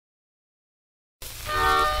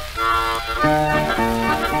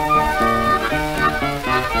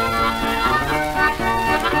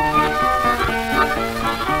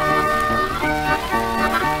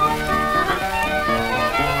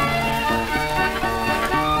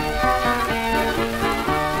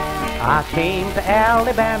I came to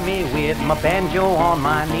Alabama with my banjo on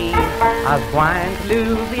my knee. I was flying to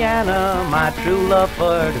Louisiana, my true love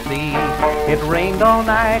for to see. It rained all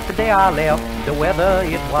night the day I left, the weather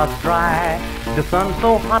it was dry. The sun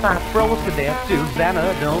so hot I froze to death,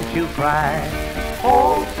 Suzanna, don't you cry.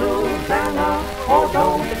 Oh, Suzanna, oh,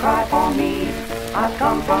 don't you cry for me. I've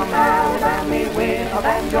come from Alabama with a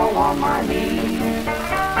banjo on my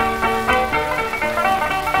knee.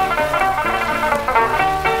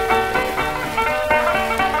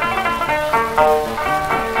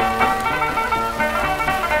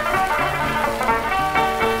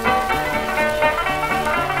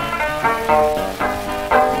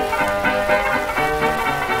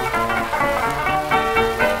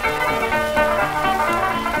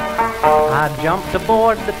 I jumped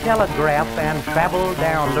aboard the telegraph and traveled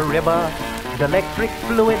down the river. The electric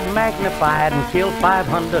fluid magnified and killed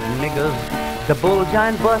 500 niggers. The bull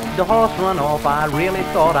giant bust, the horse run off, I really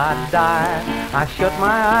thought I'd die. I shut my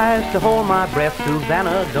eyes to hold my breath,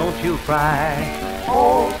 Suzanna, don't you cry.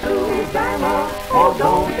 Oh, Suzanna, oh,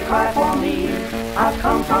 don't you cry for me. I've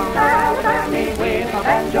come from Alabama with a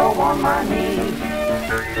banjo on my knee.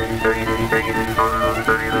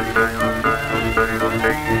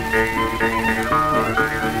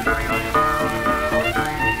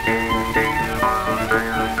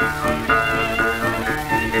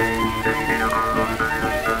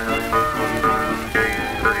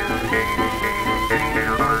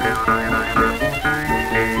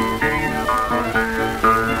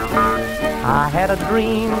 I had a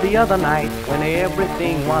dream the other night when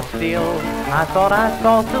everything was still. I thought I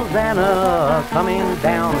saw Suzanna coming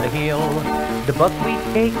down the hill. The buckwheat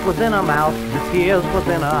cake was in her mouth, the tears was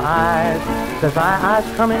in her eyes. Says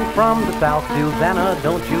I's coming from the south, Suzanna,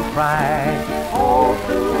 don't you cry. Oh,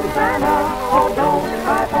 Suzanna, oh, don't you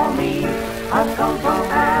cry for me. I've come from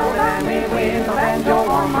Alabama with a banjo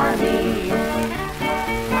on my knee.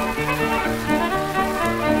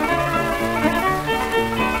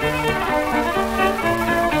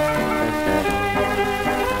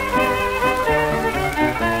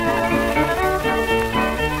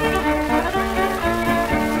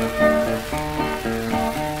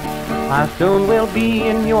 I soon will be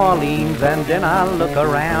in New Orleans, and then I'll look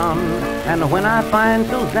around. And when I find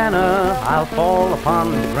Suzanna, I'll fall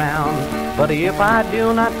upon the ground. But if I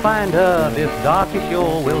do not find her, this darky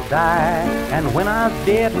shore will die. And when I'm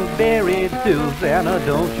dead and buried, Suzanna,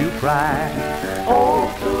 don't you cry. Oh,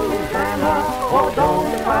 Suzanna, oh,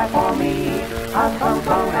 don't you cry for me. I've come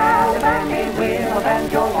from Alabama with a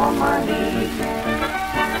banjo on my knee.